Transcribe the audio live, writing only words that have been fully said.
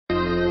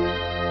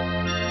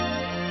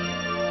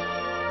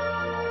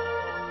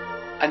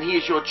And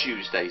here's your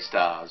Tuesday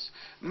stars.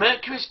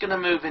 Mercury's going to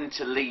move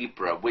into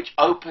Libra, which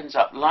opens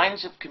up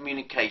lines of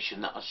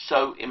communication that are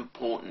so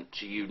important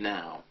to you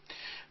now.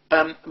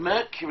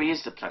 Mercury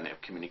is the planet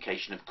of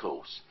communication, of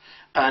course.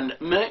 And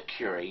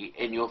Mercury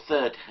in your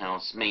third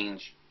house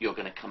means you're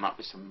going to come up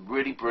with some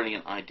really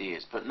brilliant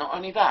ideas. But not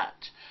only that,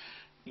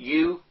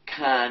 you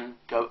can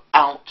go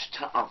out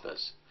to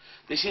others.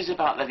 This is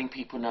about letting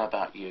people know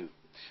about you.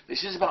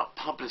 This is about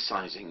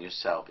publicizing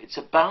yourself. It's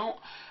about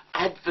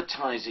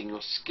advertising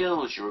your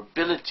skills, your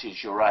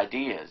abilities, your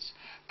ideas.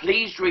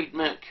 Please read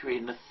Mercury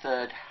in the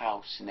third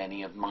house in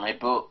any of my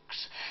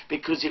books,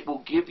 because it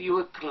will give you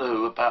a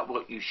clue about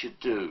what you should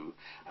do.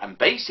 And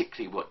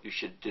basically what you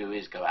should do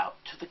is go out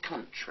to the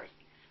country,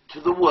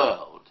 to the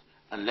world,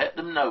 and let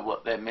them know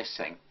what they're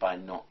missing by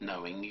not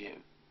knowing you.